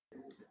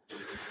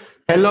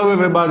Hello,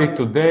 everybody.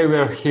 Today we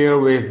are here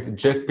with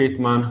Jack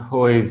Pittman,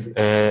 who is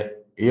a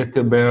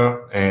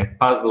YouTuber, a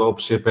puzzle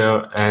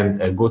dropshipper,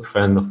 and a good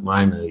friend of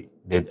mine. I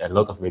did a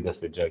lot of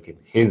videos with Jack in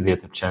his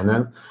YouTube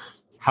channel.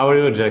 How are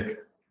you, Jack?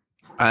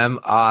 I'm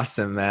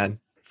awesome, man.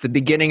 It's the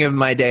beginning of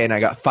my day and I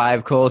got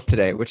 5 calls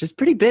today, which is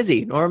pretty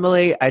busy.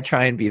 Normally, I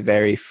try and be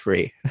very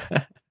free.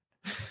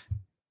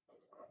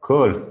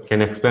 Cool.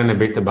 Can you explain a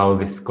bit about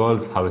these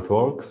calls, how it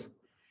works?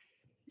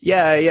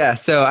 Yeah.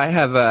 So I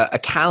have a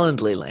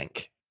Calendly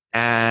link,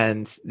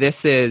 and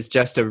this is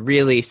just a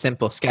really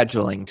simple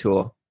scheduling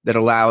tool that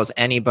allows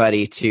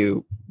anybody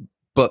to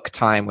book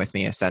time with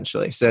me,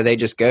 essentially. So they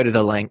just go to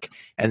the link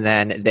and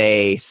then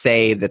they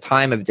say the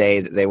time of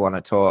day that they want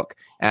to talk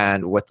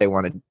and what they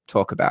want to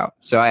talk about.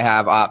 So I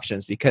have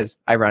options because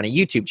I run a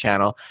YouTube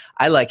channel.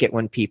 I like it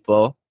when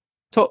people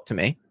talk to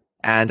me,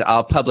 and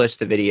I'll publish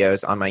the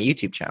videos on my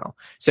YouTube channel.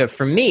 So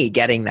for me,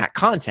 getting that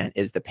content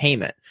is the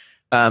payment.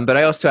 But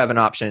I also have an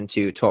option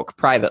to talk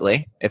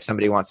privately. If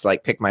somebody wants to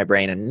pick my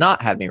brain and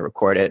not have me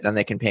record it, then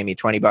they can pay me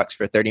 $20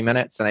 for 30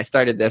 minutes. And I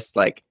started this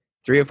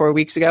 3 or 4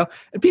 weeks ago,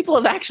 and people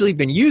have actually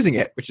been using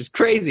it, which is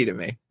crazy to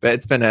me. But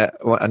it's been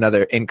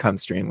another income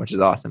stream, which is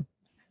awesome.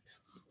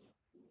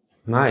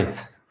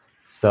 Nice.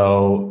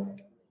 So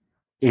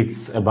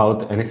it's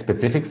about any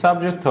specific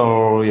subject,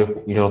 or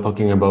you're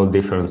talking about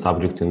different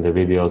subjects in the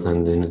videos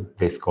and in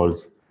these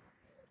calls?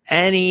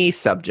 Any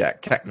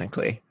subject,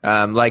 technically.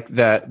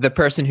 The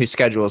person who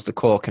schedules the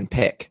call can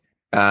pick.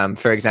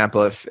 For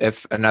example,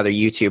 if another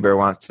YouTuber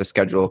wants to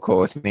schedule a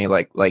call with me,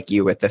 like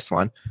you with this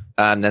one,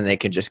 then they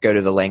can just go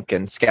to the link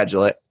and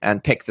schedule it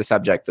and pick the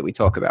subject that we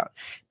talk about.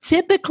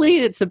 Typically,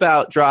 it's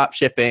about drop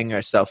shipping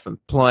or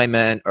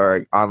self-employment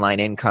or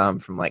online income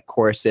from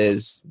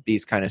courses,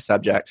 these kind of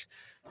subjects.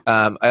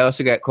 I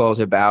also get calls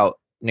about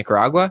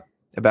Nicaragua,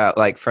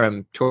 about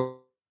from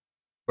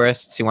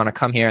tourists who want to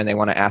come here and they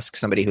want to ask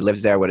somebody who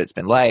lives there what it's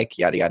been like,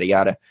 yada, yada,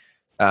 yada.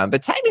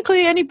 But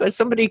technically,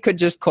 somebody could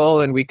just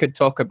call and we could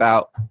talk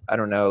about, I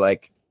don't know,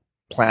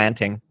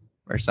 planting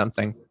or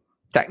something.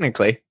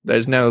 Technically,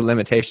 there's no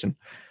limitation.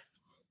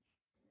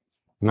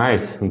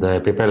 Nice.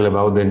 The people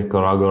about the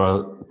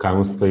Nicaragua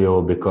comes to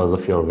you because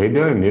of your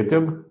video on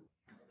YouTube?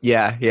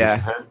 Yeah.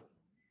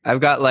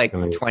 I've got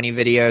 20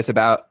 videos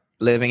about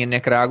living in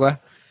Nicaragua.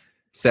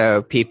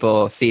 So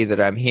people see that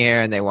I'm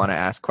here and they want to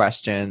ask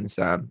questions.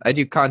 I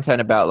do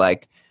content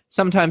about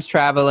sometimes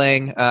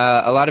traveling.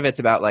 A lot of it's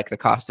about the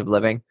cost of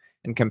living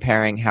and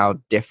comparing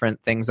how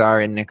different things are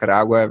in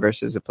Nicaragua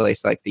versus a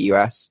place like the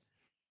US.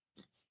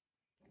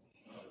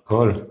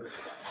 Cool.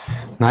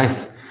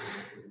 Nice.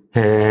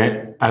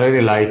 I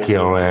really like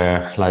your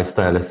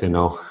lifestyle, as you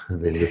know,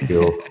 that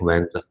you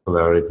went just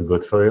where it's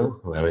good for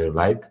you, where you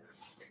like.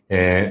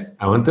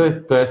 I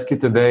wanted to ask you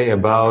today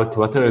about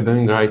what are you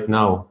doing right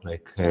now,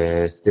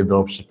 still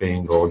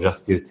dropshipping or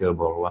just YouTube,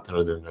 or what are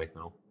you doing right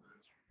now?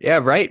 Yeah,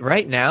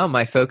 right now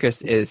my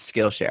focus is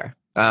Skillshare.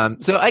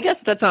 So I guess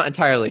that's not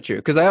entirely true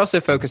because I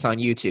also focus on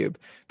YouTube,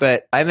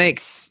 but I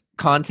make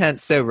content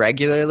so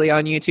regularly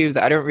on YouTube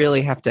that I don't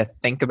really have to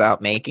think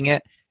about making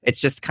it. It's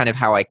just kind of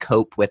how I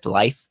cope with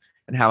life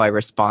and how I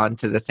respond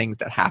to the things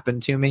that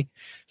happen to me.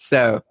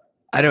 So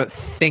I don't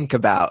think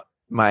about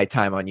my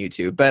time on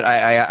YouTube, but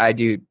I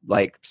do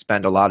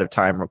spend a lot of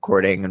time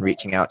recording and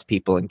reaching out to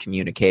people and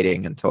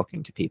communicating and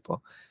talking to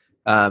people.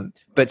 But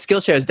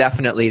Skillshare is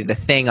definitely the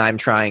thing I'm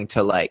trying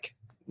to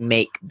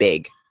make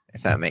big,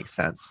 if that makes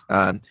sense.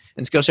 And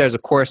Skillshare is a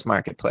course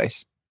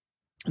marketplace.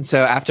 And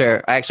so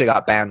after I actually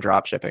got banned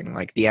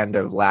dropshipping, the end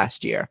of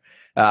last year,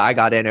 I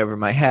got in over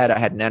my head. I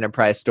had an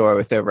enterprise store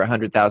with over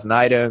 100,000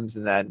 items,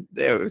 and then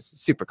it was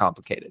super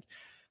complicated.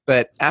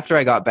 But after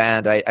I got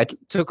banned, I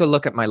took a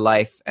look at my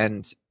life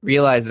and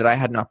realized that I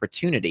had an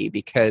opportunity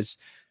because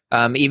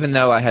even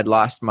though I had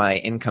lost my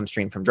income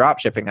stream from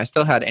dropshipping, I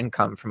still had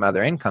income from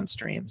other income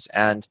streams.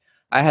 And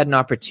I had an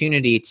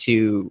opportunity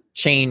to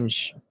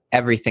change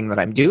everything that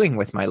I'm doing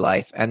with my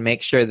life and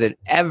make sure that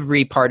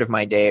every part of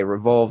my day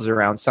revolves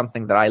around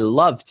something that I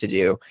love to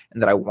do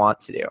and that I want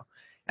to do.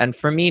 And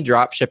for me,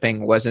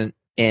 dropshipping wasn't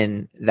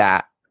in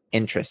that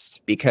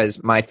interest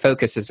because my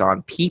focus is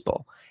on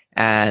people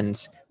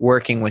and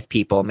working with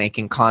people,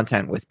 making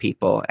content with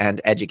people,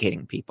 and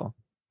educating people.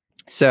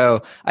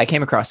 So I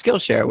came across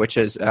Skillshare, which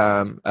is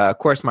a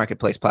course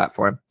marketplace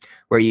platform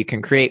where you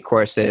can create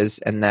courses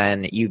and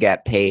then you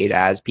get paid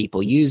as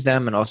people use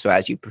them and also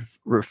as you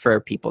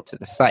refer people to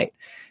the site.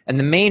 And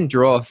the main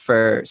draw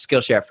for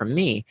Skillshare for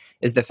me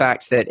is the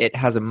fact that it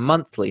has a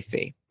monthly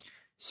fee.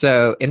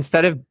 So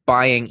instead of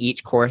buying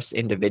each course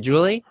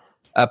individually,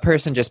 a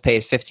person just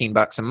pays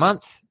 $15 a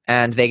month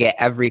and they get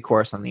every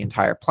course on the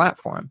entire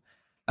platform.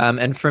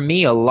 And for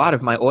me, a lot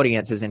of my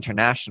audience is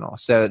international.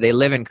 So they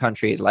live in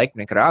countries like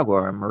Nicaragua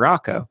or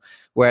Morocco,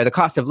 where the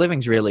cost of living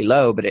is really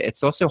low, but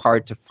it's also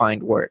hard to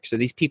find work. So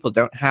these people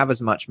don't have as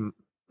much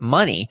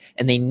money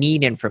and they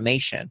need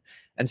information.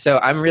 And so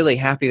I'm really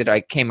happy that I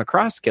came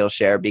across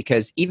Skillshare,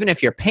 because even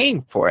if you're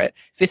paying for it,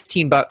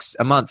 $15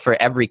 a month for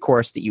every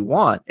course that you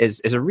want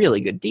is a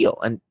really good deal.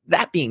 And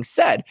that being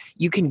said,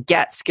 you can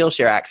get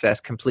Skillshare access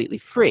completely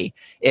free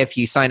if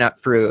you sign up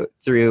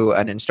through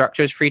an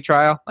instructor's free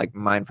trial, like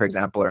mine, for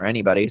example, or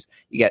anybody's.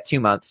 You get 2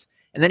 months.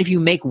 And then if you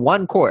make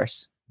one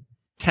course,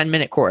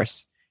 10-minute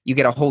course, you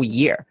get a whole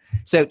year.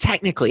 So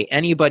technically,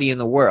 anybody in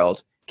the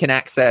world can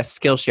access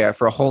Skillshare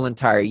for a whole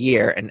entire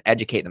year and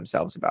educate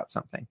themselves about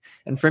something.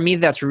 And for me,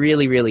 that's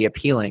really, really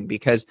appealing,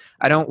 because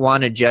I don't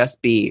want to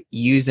just be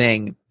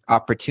using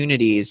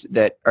opportunities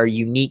that are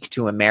unique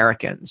to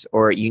Americans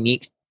or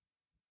unique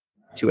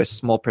to a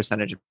small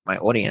percentage of my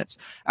audience.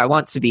 I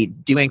want to be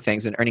doing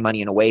things and earning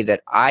money in a way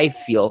that I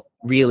feel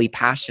really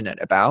passionate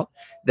about,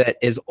 that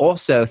is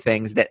also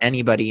things that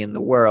anybody in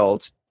the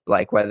world,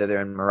 like whether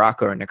they're in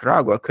Morocco or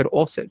Nicaragua, could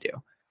also do.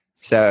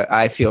 So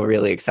I feel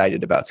really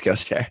excited about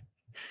Skillshare.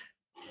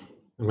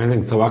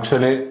 Amazing. So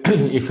actually,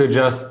 if you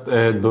just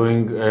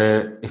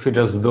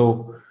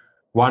do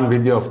one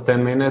video of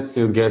 10 minutes,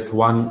 you get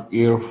 1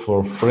 year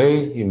for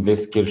free in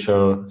this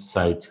Skillshare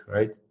site,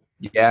 right?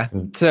 Yeah.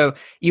 So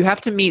you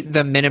have to meet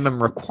the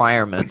minimum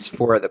requirements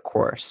for the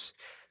course.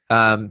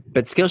 But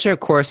Skillshare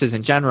courses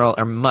in general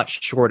are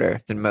much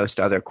shorter than most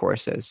other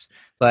courses.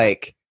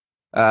 Like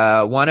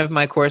one of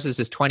my courses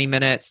is 20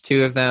 minutes,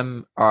 2 of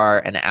them are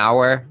an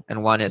hour,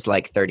 and one is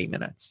like 30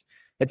 minutes.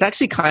 It's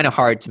actually kind of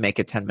hard to make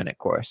a 10-minute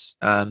course.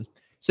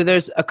 So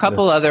there's a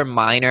couple other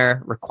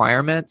minor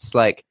requirements,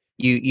 like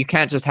you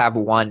can't just have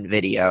one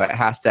video. It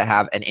has to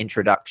have an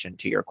introduction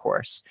to your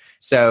course.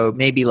 So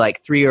maybe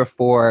like 3 or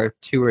 4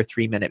 2 or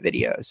 3 minute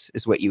videos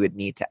is what you would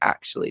need to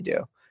actually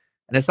do.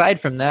 And aside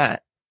from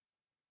that,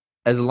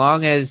 as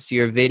long as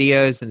your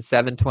video's in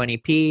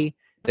 720p,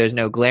 there's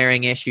no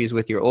glaring issues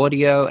with your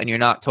audio, and you're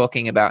not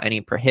talking about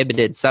any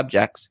prohibited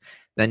subjects,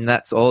 then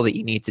that's all that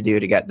you need to do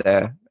to get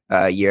the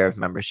year of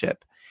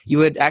membership. You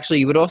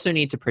would also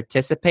need to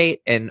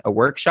participate in a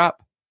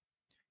workshop,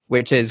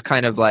 which is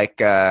kind of like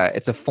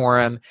it's a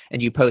forum,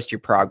 and you post your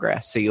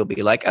progress. So you'll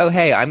be like, oh,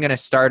 hey, I'm going to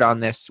start on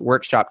this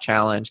workshop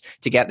challenge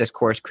to get this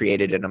course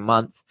created in a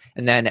month.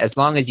 And then as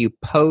long as you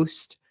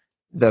post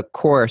the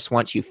course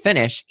once you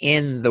finish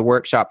in the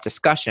workshop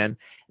discussion,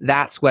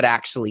 that's what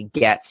actually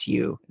gets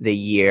you the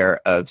year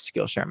of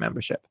Skillshare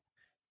membership.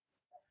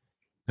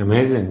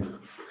 Amazing.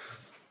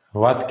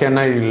 What can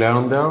I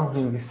learn there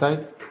in this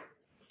site?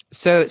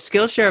 So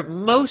Skillshare,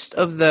 most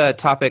of the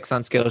topics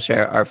on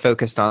Skillshare are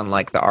focused on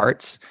like the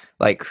arts,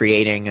 like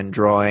creating and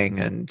drawing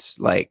and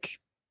like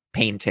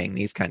painting,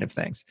 these kind of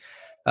things.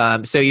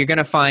 So you're going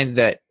to find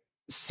that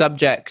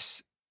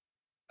subjects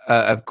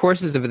of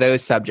courses of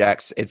those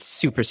subjects, it's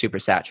super, super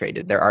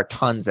saturated. There are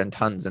tons and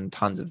tons and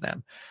tons of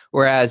them.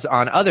 Whereas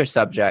on other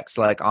subjects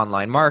like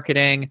online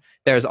marketing,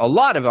 there's a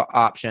lot of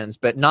options,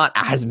 but not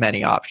as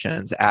many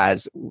options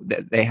as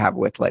they have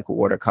with like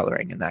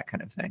watercoloring and that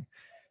kind of thing.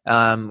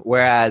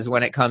 Whereas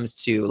when it comes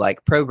to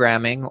like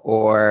programming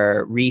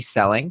or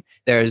reselling,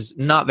 there's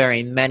not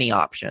very many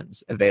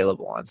options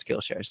available on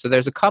Skillshare. So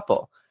there's a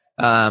couple.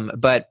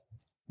 But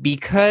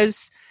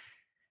because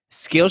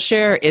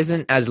Skillshare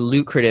isn't as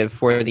lucrative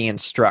for the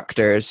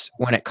instructors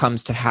when it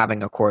comes to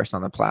having a course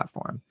on the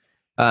platform.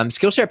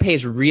 Skillshare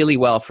pays really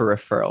well for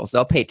referrals.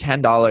 They'll pay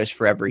 $10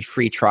 for every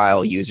free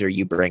trial user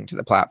you bring to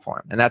the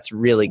platform. And that's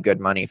really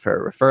good money for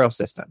a referral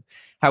system.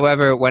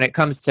 However, when it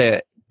comes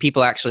to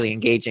people actually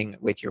engaging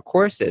with your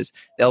courses,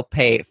 they'll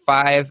pay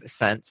 5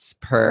 cents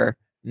per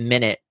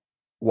minute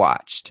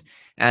watched.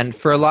 And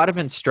for a lot of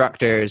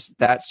instructors,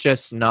 that's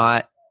just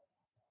not,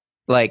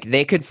 like,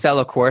 they could sell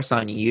a course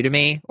on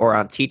Udemy or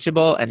on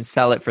Teachable and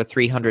sell it for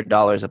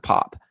 $300 a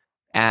pop.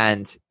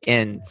 And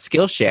in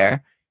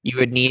Skillshare, you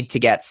would need to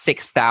get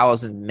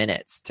 6,000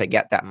 minutes to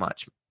get that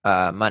much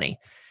money.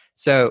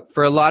 So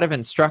for a lot of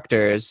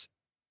instructors,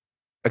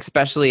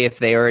 especially if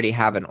they already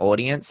have an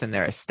audience and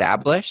they're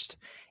established,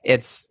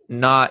 it's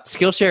not,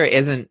 Skillshare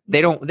isn't,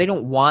 they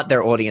don't want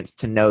their audience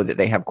to know that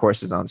they have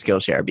courses on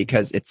Skillshare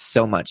because it's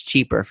so much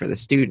cheaper for the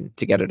student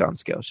to get it on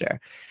Skillshare.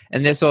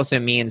 And this also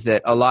means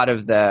that a lot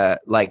of the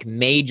like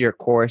major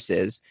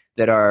courses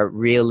that are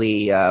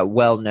really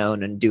well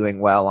known and doing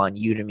well on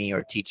Udemy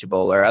or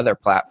Teachable or other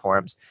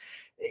platforms,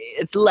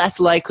 it's less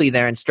likely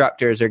their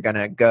instructors are going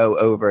to go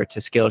over to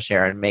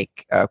Skillshare and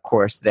make a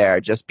course there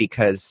just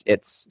because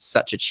it's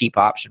such a cheap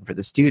option for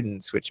the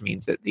students, which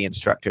means that the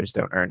instructors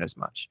don't earn as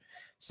much.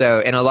 So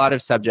in a lot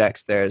of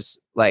subjects, there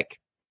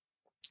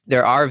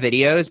are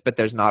videos, but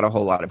there's not a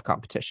whole lot of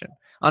competition.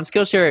 On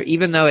Skillshare,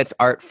 even though it's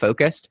art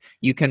focused,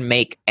 you can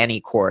make any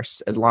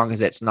course as long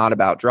as it's not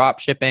about drop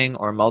shipping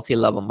or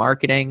multi-level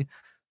marketing,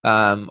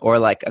 or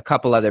like a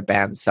couple other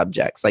banned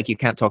subjects. Like you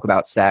can't talk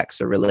about sex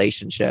or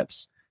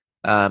relationships.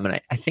 And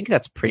I think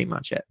that's pretty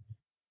much it.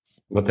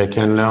 But I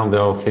can learn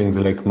there are things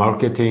like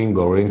marketing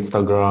or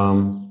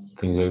Instagram,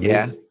 things like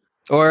this.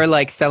 Or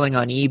like selling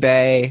on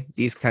eBay,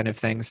 these kind of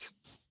things.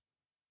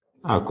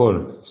 Ah,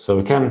 cool. So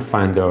we can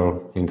find there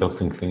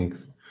interesting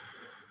things.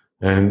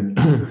 And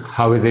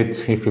how is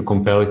it if you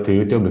compare it to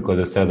YouTube? Because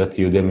I said that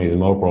Udemy is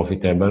more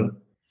profitable.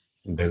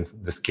 than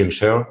the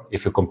Skillshare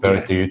if you compare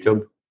it to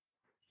YouTube?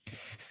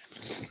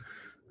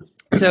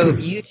 So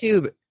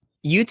YouTube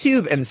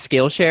and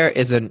Skillshare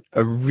is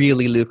a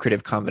really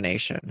lucrative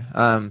combination.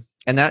 And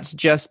that's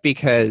just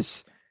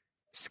because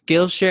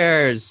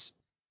Skillshare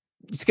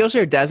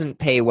doesn't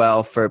pay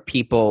well for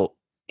people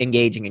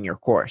engaging in your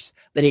course,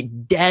 but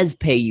it does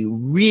pay you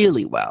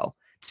really well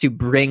to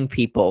bring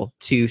people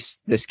to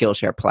the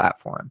Skillshare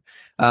platform.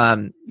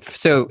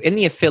 So in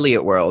the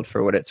affiliate world,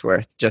 for what it's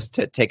worth, just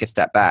to take a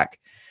step back,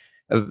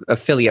 of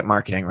affiliate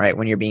marketing, right?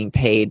 When you're being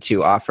paid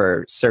to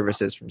offer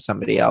services from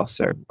somebody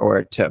else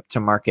or to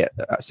market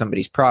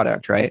somebody's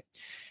product, right?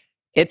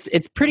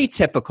 It's pretty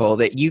typical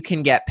that you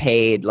can get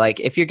paid, like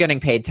if you're getting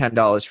paid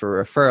 $10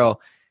 for a referral,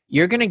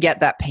 you're going to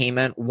get that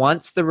payment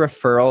once the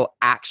referral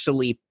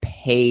actually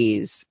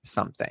pays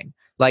something.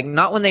 Like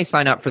not when they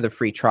sign up for the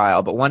free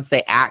trial, but once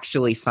they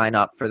actually sign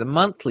up for the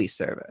monthly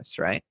service,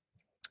 right?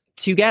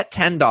 To get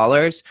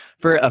 $10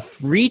 for a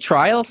free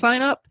trial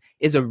sign up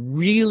is a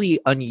really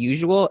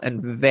unusual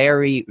and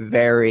very,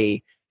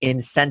 very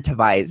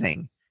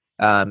incentivizing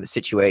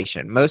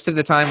situation. Most of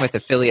the time with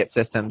affiliate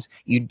systems,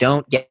 you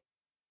don't get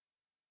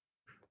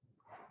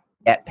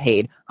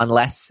paid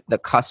unless the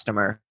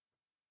customer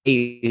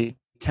pays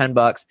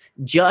 $10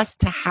 just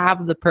to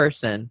have the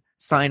person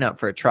sign up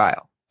for a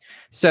trial.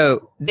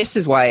 So this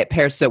is why it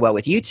pairs so well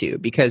with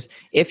YouTube, because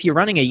if you're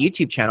running a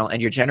YouTube channel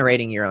and you're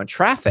generating your own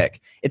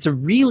traffic, it's a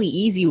really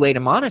easy way to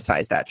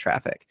monetize that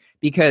traffic,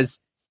 because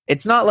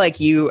it's not like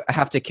you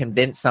have to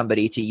convince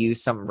somebody to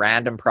use some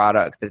random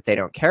product that they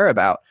don't care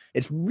about.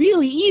 It's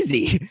really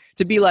easy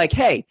to be like,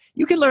 hey,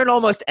 you can learn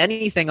almost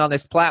anything on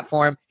this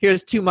platform.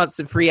 Here's 2 months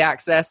of free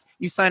access.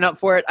 You sign up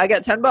for it, I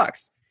get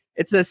 $10.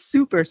 It's a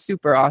super,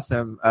 super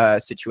awesome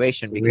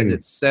situation because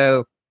it's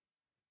so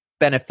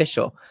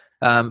beneficial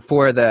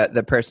for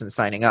the person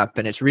signing up.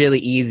 And it's really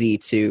easy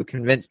to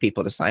convince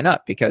people to sign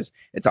up because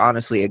it's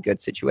honestly a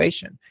good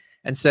situation.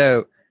 And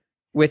so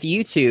with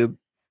YouTube,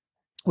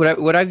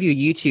 what I view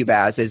YouTube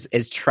as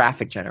is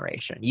traffic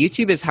generation.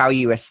 YouTube is how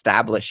you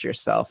establish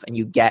yourself and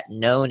you get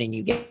known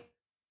and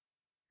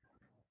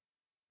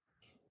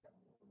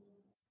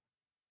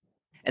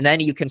and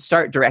then you can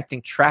start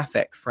directing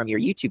traffic from your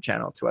YouTube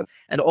channel to others.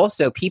 And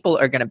also people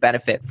are going to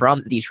benefit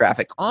from the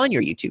traffic on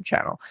your YouTube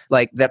channel.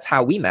 Like that's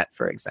how we met,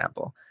 for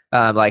example.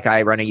 Like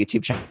I run a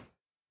YouTube channel,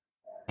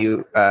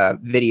 do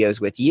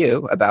videos with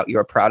you about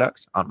your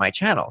product on my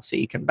channel so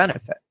you can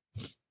benefit.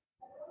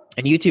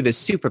 And YouTube is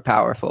super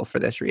powerful for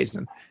this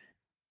reason.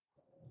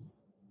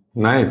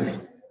 Nice.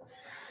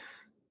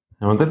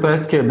 I wanted to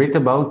ask you a bit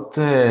about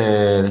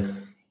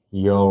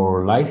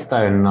your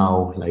lifestyle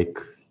now. Like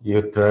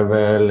you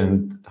travel,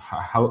 and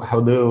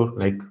how do you,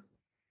 like,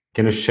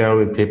 can you share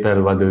with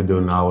people what do you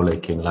do now,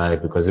 like in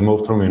life? Because you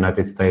moved from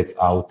United States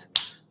out,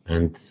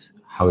 and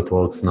how it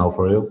works now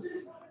for you?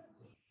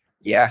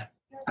 Yeah,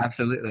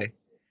 absolutely.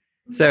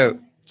 So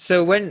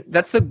when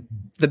that's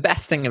the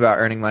best thing about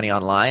earning money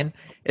online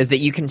is that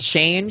you can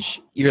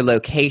change your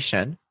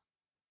location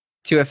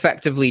to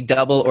effectively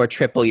double or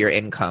triple your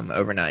income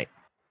overnight.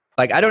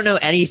 Like, I don't know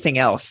anything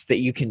else that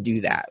you can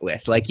do that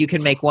with. Like, you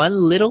can make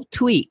one little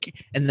tweak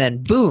and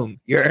then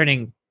boom, you're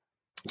earning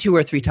 2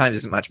 or 3 times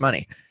as much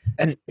money.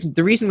 And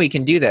the reason we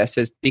can do this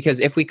is because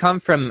if we come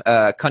from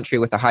a country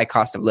with a high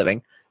cost of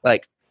living,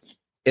 like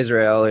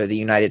Israel or the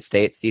United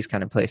States, these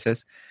kind of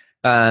places,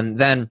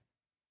 then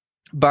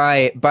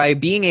by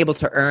being able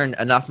to earn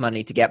enough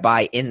money to get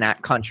by in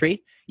that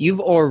country,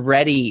 you've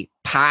already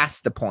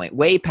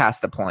way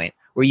past the point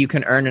where you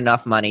can earn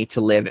enough money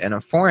to live in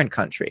a foreign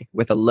country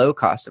with a low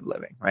cost of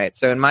living, right?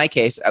 So in my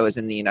case, I was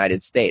in the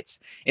United States.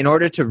 In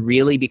order to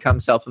really become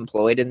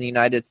self-employed in the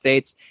United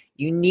States,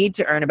 you need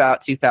to earn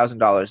about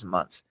 $2,000 a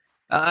month.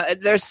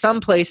 There's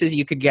some places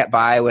you could get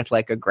by with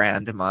like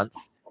 $1,000 a month,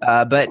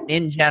 but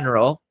in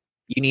general,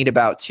 you need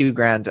about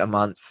 $2,000 a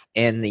month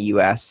in the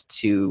US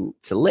to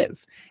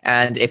live.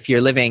 And if you're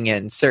living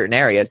in certain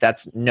areas,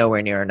 that's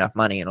nowhere near enough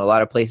money. In a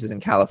lot of places in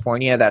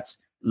California, that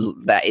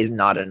is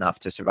not enough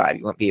to survive.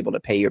 You won't be able to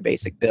pay your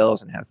basic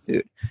bills and have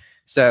food.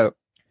 So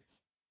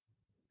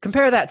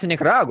compare that to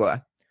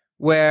Nicaragua,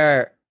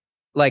 where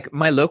like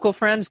my local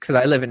friends, because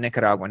I live in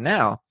Nicaragua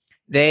now,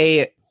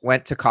 they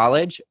went to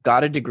college,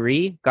 got a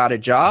degree, got a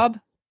job,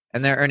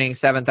 and they're earning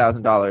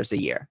 $7,000 a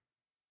year.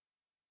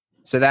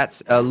 So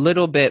that's a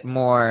little bit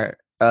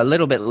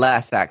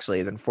less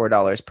actually than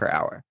 $4 per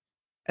hour.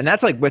 And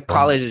that's like with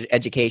college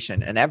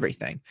education and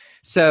everything.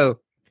 So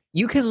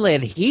you can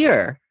live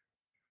here.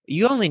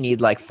 You only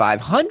need like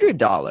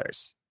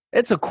 $500.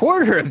 It's a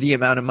quarter of the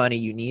amount of money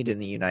you need in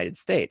the United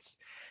States.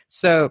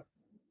 So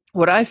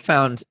what I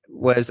found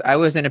was I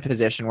was in a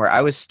position where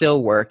I was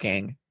still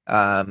working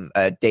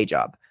a day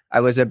job.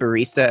 I was a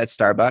barista at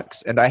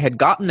Starbucks, and I had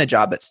gotten the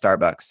job at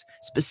Starbucks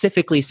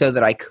specifically so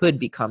that I could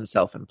become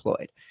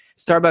self-employed.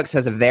 Starbucks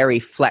has a very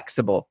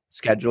flexible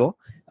schedule.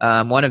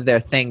 One of their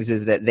things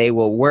is that they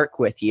will work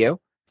with you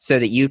so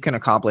that you can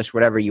accomplish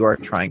whatever you're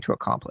trying to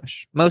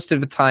accomplish. Most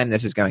of the time,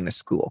 this is going to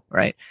school,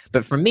 right?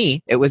 But for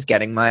me, it was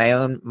getting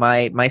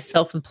my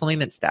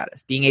self-employment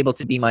status, being able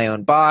to be my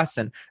own boss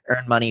and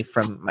earn money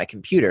from my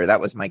computer. That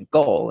was my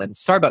goal. And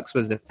Starbucks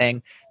was the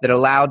thing that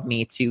allowed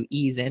me to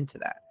ease into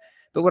that.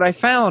 But what I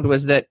found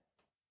was that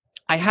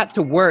I had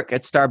to work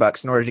at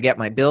Starbucks in order to get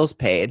my bills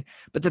paid,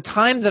 but the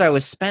time that I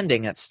was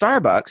spending at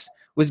Starbucks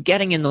was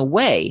getting in the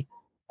way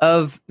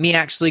of me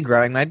actually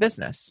growing my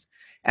business.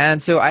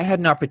 And so I had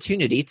an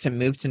opportunity to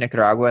move to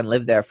Nicaragua and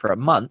live there for a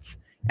month,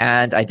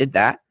 and I did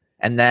that.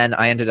 And then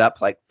I ended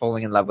up like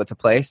falling in love with the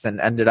place and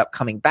ended up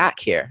coming back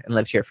here and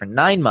lived here for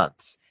 9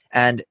 months.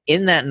 And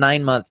in that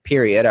 9-month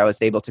period, I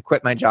was able to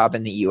quit my job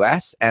in the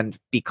US and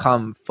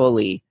become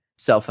fully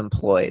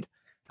self-employed.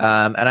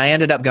 And I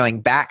ended up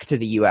going back to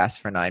the US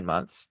for 9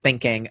 months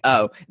thinking,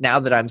 oh, now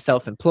that I'm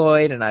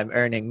self-employed and I'm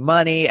earning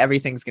money,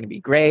 everything's going to be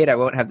great. I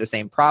won't have the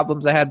same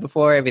problems I had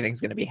before. Everything's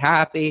going to be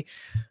happy.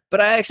 But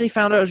I actually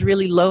found I was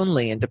really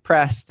lonely and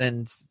depressed,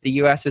 and the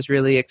US is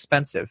really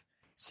expensive.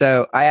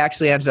 So I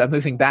actually ended up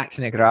moving back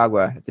to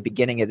Nicaragua at the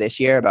beginning of this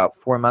year, about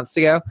 4 months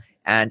ago,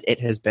 and it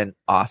has been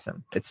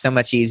awesome. It's so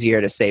much easier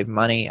to save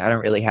money. I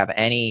don't really have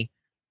any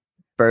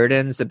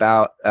burdens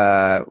about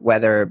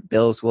whether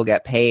bills will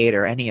get paid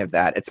or any of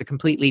that. It's a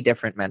completely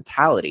different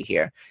mentality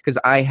here because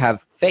I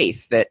have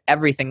faith that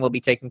everything will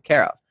be taken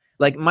care of.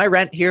 Like my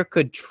rent here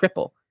could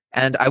triple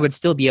and I would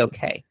still be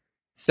okay.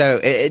 So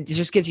it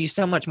just gives you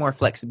so much more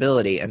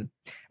flexibility. And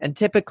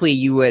typically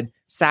you would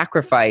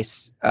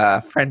sacrifice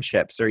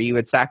friendships, or you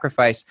would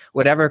sacrifice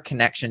whatever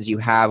connections you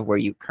have where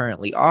you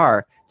currently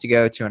are to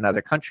go to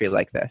another country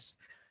like this.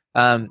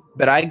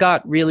 But I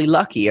got really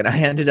lucky, and I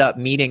ended up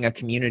meeting a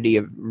community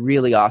of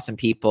really awesome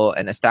people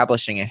and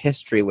establishing a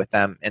history with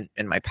them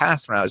in my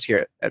past when I was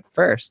here at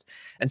first.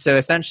 And so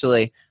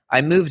essentially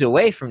I moved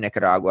away from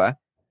Nicaragua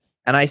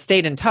and I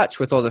stayed in touch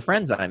with all the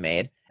friends that I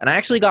made, and I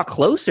actually got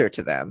closer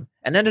to them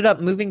and ended up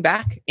moving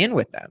back in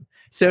with them.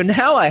 So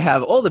now I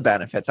have all the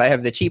benefits. I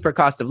have the cheaper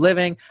cost of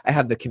living. I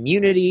have the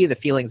community, the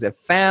feelings of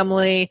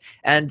family,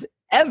 and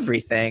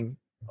everything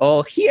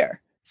all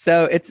here.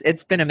 So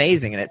it's been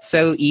amazing, and it's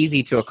so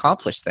easy to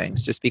accomplish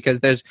things just because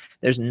there's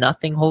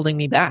nothing holding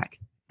me back,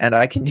 and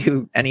I can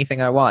do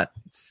anything I want.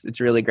 It's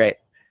really great.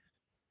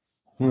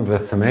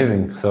 That's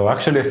amazing. So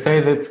actually say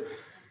that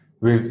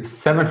with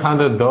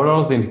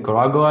 $700 in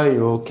Nicaragua,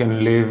 you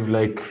can live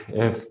like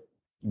a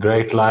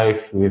great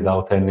life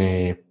without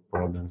any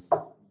problems.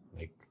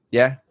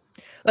 Yeah.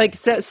 Like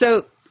so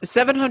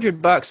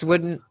 $700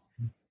 wouldn't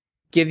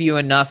give you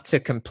enough to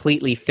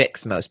completely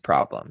fix most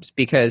problems,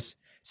 because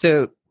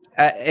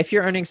if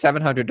you're earning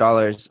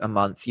 $700 a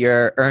month,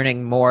 you're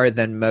earning more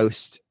than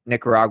most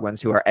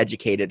Nicaraguans who are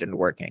educated and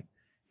working.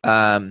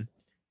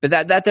 But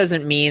that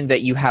doesn't mean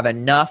that you have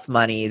enough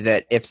money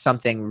that if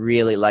something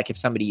really, like if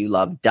somebody you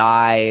love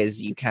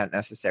dies, you can't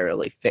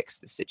necessarily fix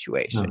the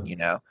situation, you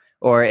know?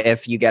 Or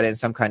if you get in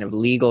some kind of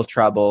legal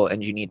trouble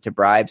and you need to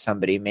bribe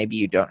somebody, maybe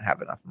you don't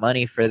have enough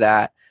money for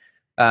that.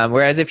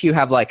 Whereas if you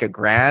have like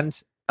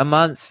 $1,000 a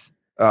month,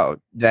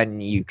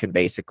 then you can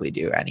basically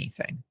do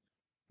anything.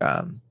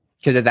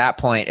 Because at that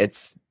point,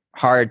 it's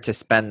hard to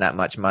spend that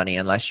much money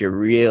unless you're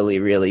really,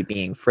 really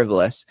being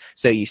frivolous.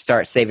 So you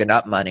start saving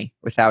up money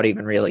without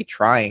even really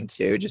trying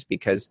to, just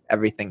because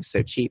everything's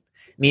so cheap.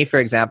 Me, for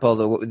example,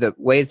 the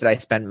ways that I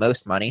spend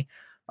most money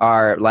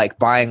are like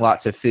buying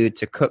lots of food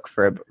to cook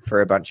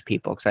for a bunch of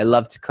people, because I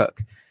love to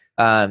cook.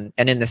 And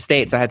in the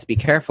States, I had to be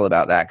careful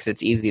about that because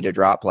it's easy to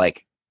drop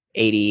like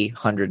 $80,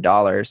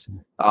 $100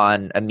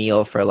 on a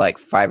meal for like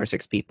 5 or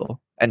 6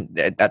 people. And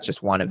that's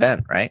just one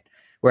event, right?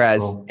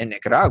 Whereas in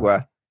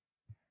Nicaragua,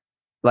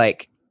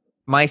 like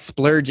my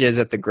splurges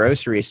at the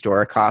grocery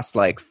store cost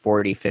like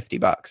 $40,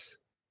 $50.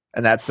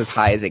 And that's as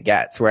high as it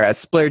gets. Whereas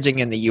splurging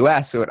in the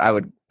US, I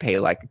would pay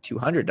like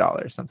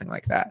 $200, something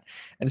like that.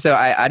 And so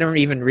I don't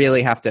even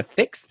really have to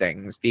fix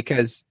things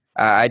because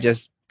I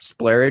just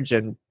splurge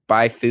and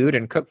buy food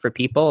and cook for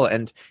people.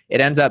 And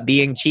it ends up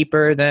being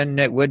cheaper than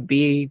it would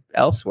be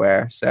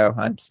elsewhere. So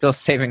I'm still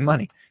saving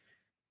money.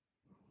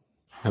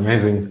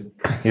 Amazing.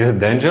 Is it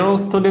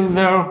dangerous to live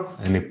there?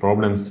 Any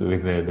problems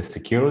with the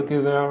security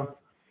there?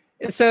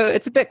 So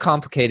it's a bit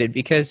complicated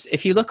because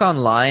if you look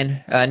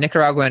online,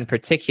 Nicaragua in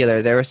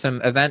particular, there were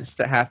some events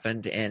that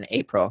happened in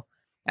April.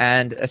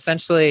 And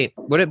essentially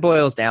what it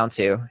boils down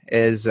to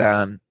is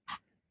there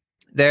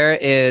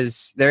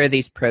are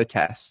these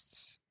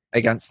protests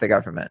against the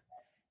government.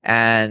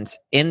 And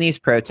in these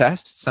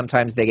protests,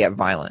 sometimes they get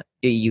violent.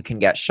 You can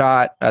get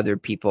shot. Other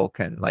people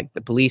can, like the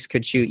police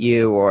could shoot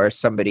you, or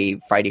somebody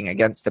fighting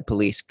against the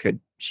police could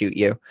shoot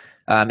you.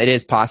 It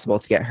is possible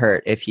to get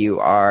hurt if you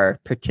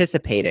are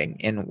participating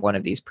in one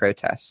of these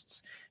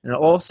protests. And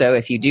also,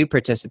 if you do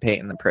participate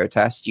in the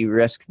protest, you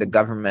risk the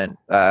government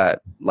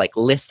like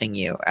listing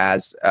you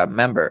as a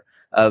member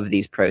of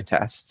these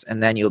protests.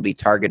 And then you'll be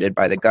targeted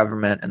by the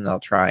government and they'll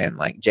try and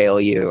like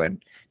jail you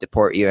and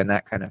deport you and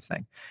that kind of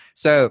thing.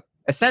 So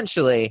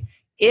essentially,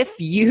 if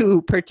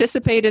you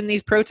participate in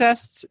these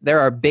protests, there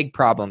are big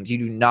problems. You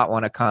do not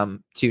want to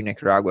come to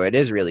Nicaragua. It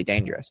is really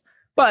dangerous.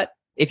 But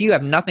If you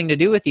have nothing to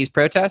do with these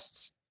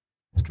protests,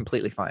 it's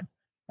completely fine.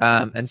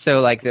 And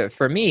so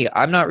for me,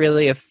 I'm not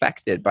really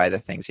affected by the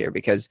things here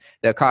because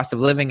the cost of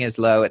living is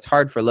low. It's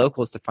hard for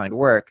locals to find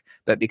work,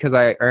 but because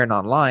I earn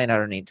online, I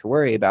don't need to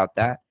worry about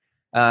that.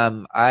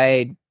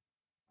 I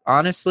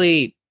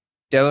honestly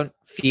don't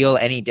feel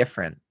any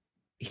different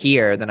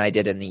here than I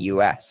did in the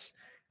US.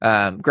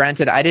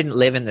 Granted, I didn't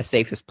live in the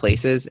safest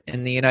places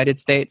in the United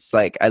States.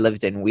 Like I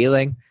lived in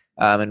Wheeling,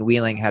 and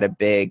Wheeling has a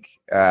big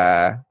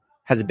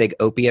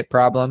opiate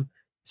problem.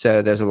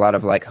 So there's a lot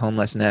of like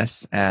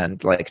homelessness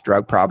and like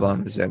drug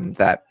problems, and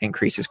that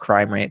increases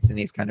crime rates and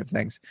these kind of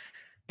things.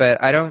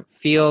 But I don't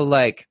feel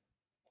like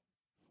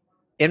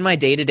in my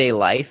day-to-day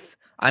life,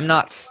 I'm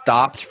not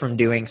stopped from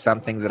doing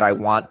something that I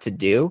want to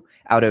do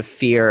out of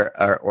fear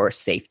or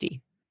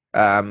safety.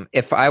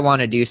 If I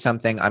want to do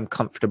something, I'm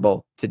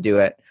comfortable to do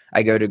it.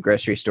 I go to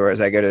grocery stores.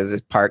 I go to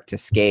the park to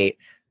skate.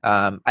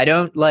 I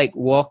don't like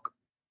walk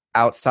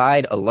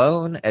outside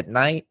alone at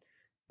night.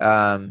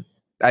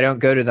 I don't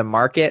go to the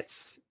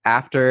markets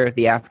after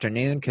the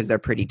afternoon because they're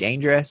pretty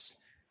dangerous.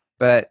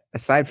 But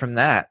aside from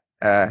that,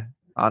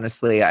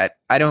 honestly,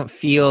 I don't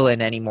feel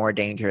in any more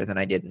danger than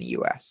I did in the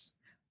US.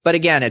 But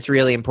again, it's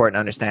really important to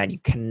understand you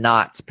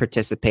cannot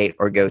participate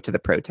or go to the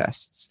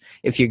protests.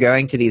 If you're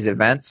going to these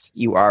events,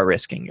 you are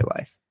risking your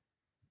life.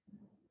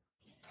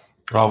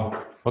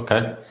 Oh,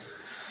 okay.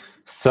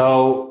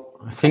 So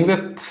I think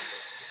that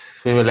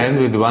we will end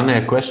with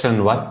one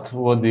question. What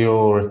would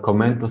you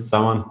recommend to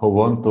someone who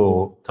want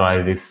to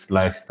try this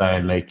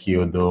lifestyle like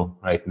you do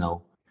right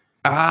now?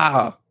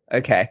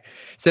 Okay.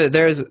 So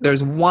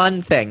there's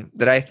one thing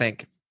that I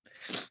think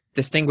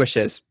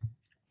distinguishes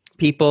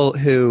people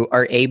who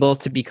are able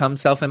to become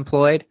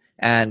self-employed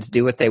and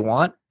do what they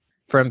want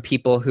from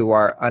people who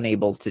are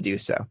unable to do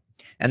so.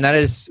 And that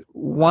is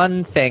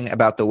one thing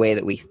about the way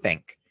that we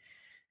think.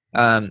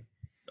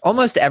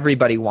 Almost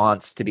everybody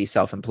wants to be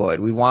self-employed.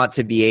 We want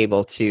to be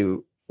able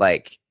to,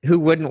 like, who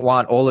wouldn't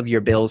want all of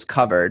your bills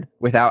covered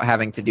without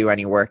having to do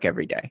any work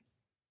every day?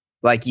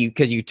 Like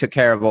because you took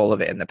care of all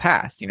of it in the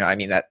past.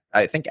 That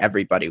I think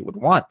everybody would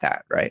want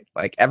that, right?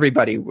 Like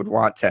everybody would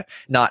want to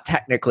not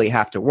technically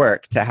have to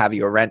work, to have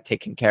your rent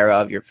taken care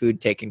of, your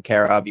food taken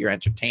care of, your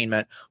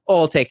entertainment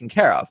all taken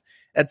care of.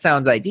 That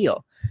sounds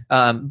ideal.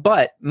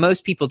 But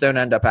most people don't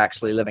end up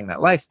actually living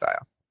that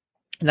lifestyle.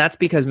 And that's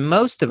because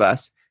most of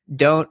us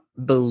don't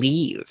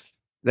believe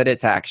that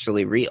it's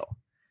actually real.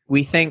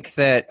 We think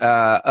that,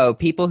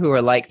 people who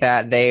are like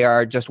that, they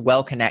are just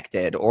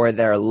well-connected, or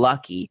they're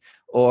lucky,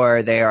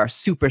 or they are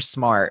super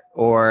smart,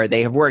 or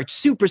they have worked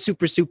super,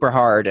 super, super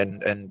hard,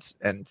 and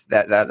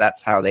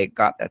that's how they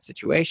got that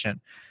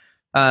situation.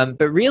 But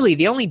really,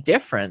 the only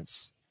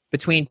difference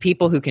between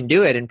people who can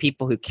do it and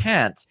people who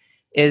can't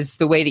is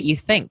the way that you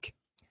think.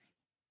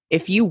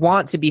 If you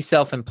want to be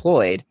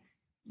self-employed,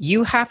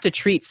 you have to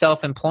treat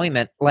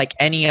self-employment like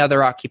any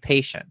other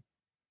occupation.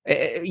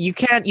 You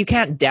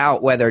can't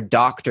doubt whether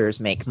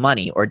doctors make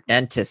money, or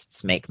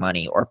dentists make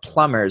money, or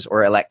plumbers,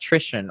 or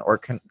electrician,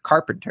 or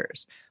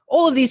carpenters.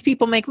 All of these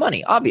people make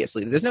money,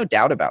 obviously. There's no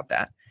doubt about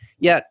that.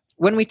 Yet,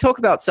 when we talk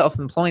about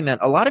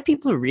self-employment, a lot of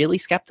people are really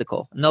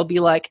skeptical. And they'll be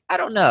like, I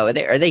don't know,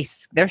 they're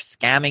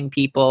scamming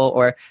people,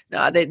 or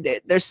no,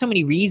 there's so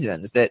many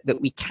reasons that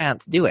we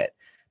can't do it.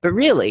 But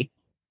really,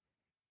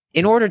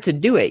 in order to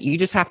do it, you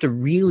just have to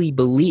really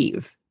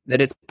believe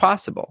that it's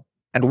possible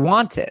and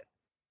want it.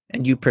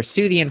 And you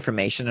pursue the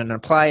information and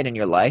apply it in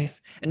your life.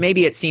 And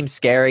maybe it seems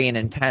scary and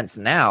intense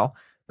now,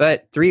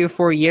 but 3 or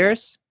 4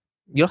 years,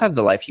 you'll have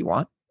the life you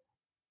want.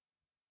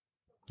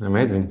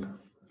 Amazing.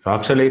 So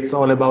actually, it's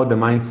all about the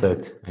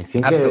mindset. I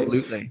think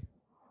absolutely.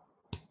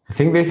 I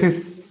think this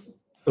is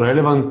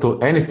relevant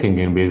to anything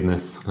in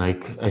business.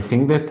 Like, I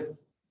think that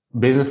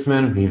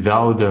businessmen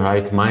without the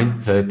right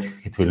mindset,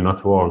 it will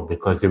not work,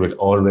 because you will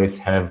always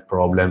have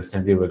problems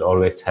and you will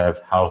always have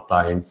hard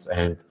times.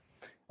 And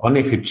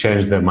only if you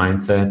change the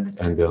mindset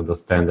and you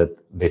understand that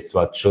this is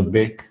what should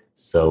be,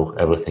 so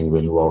everything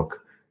will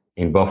work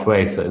in both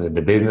ways,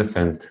 the business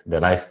and the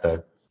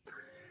lifestyle.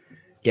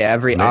 Yeah,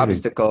 every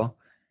obstacle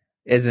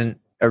isn't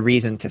a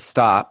reason to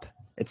stop.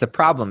 It's a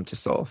problem to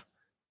solve.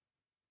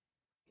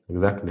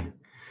 Exactly.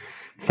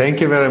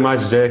 Thank you very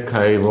much, Jack.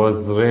 I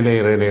was really,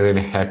 really,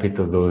 really happy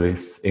to do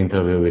this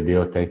interview with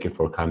you. Thank you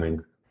for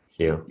coming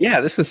here.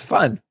 Yeah, this was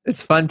fun.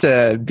 It's fun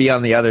to be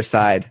on the other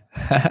side.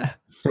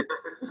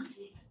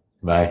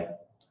 Bye.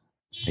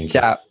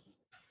 Ciao.